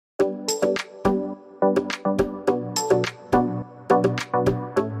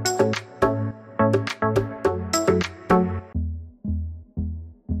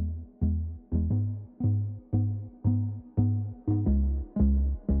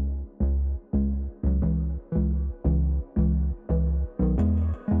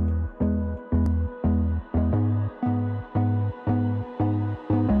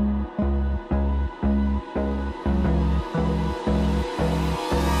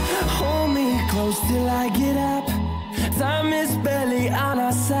close till I get up. Time is barely on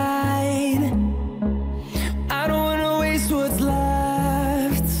our side. I don't wanna waste what's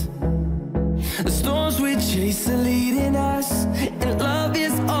left. The storms we chase are leading us, and love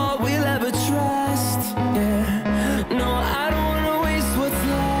is all we'll ever trust. Yeah, no, I don't wanna waste what's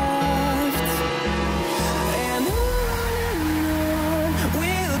left. And on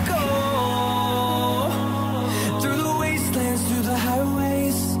we'll go, through the wastelands, through the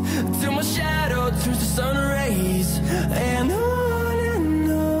highways, till my shadow turns to sun rays. And on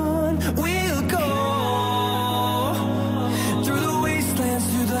we'll go, through the wastelands,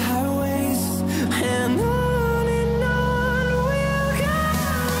 through the highways, and on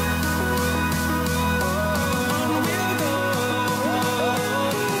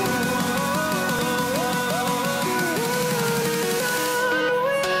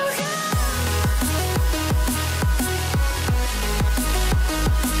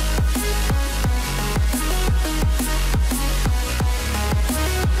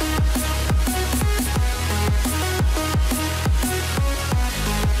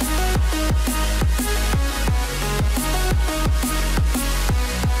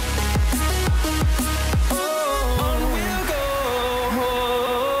we'll go.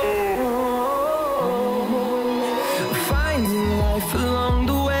 Along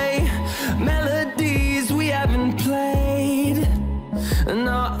the way, melodies we haven't played.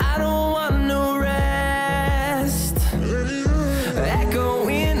 No, I don't want no rest.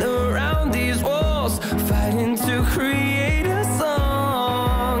 Echoing around these walls, fighting to create a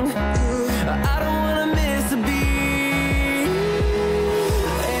song. I don't wanna miss a beat.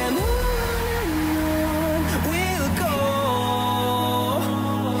 And on we'll go,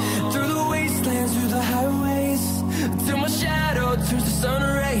 through the wastelands, through the highways, till my shadow turns to sun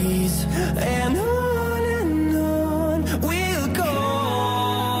rays. And on we'll go,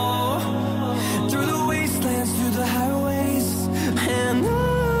 through the wastelands, through the highways, and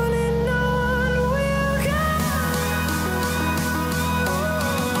on we'll go.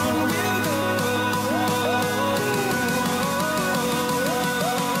 On we'll go.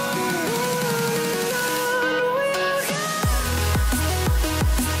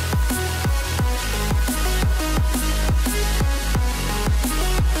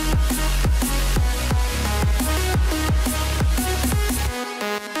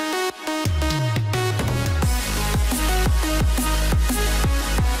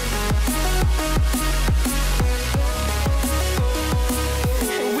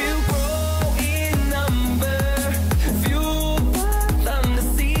 We'll grow in number, fueled by them to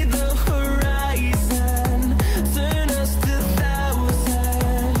see the horizon, turn us to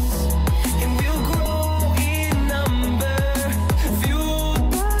thousands. And we'll grow in number, fueled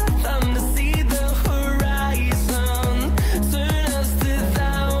by them to see the horizon, turn us to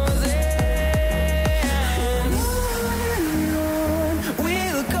thousands. And on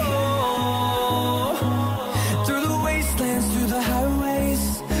we'll go, through the wastelands, through the highways,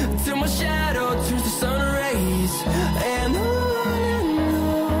 till my shadow turns to sun rays. And on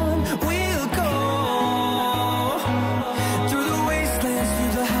we'll go, through the wastelands,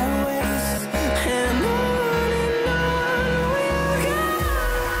 through the highways, and on we'll go.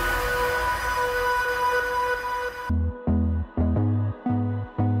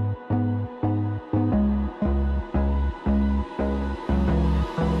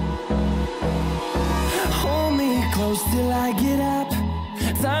 Hold me close till I get up.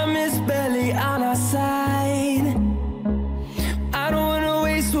 Time is barely on our side. I don't wanna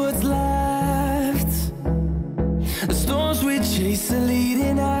waste what's left. The storms we chase are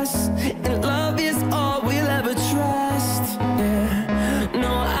leading us, and love is all we'll ever trust. Yeah,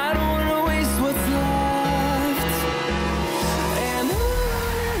 no, I don't wanna waste what's left. And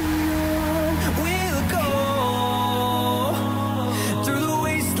on we'll go, through the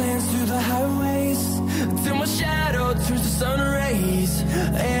wastelands, through the highways, till my shadow turns to sun rays.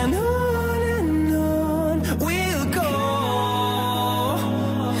 And on we'll go,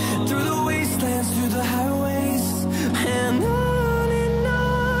 through the wastelands, through the highways, and on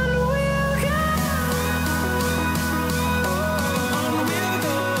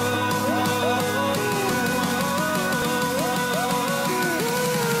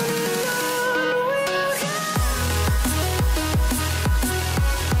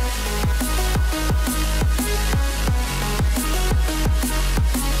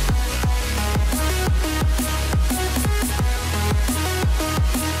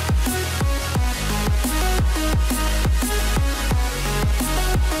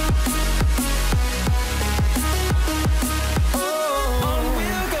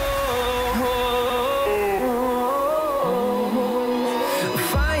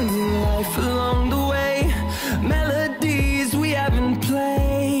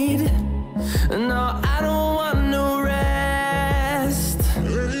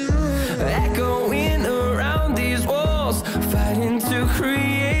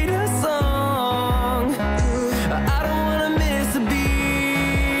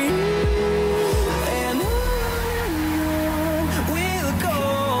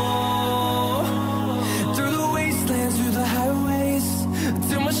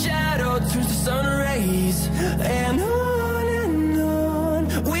shadow turns to sun rays, and on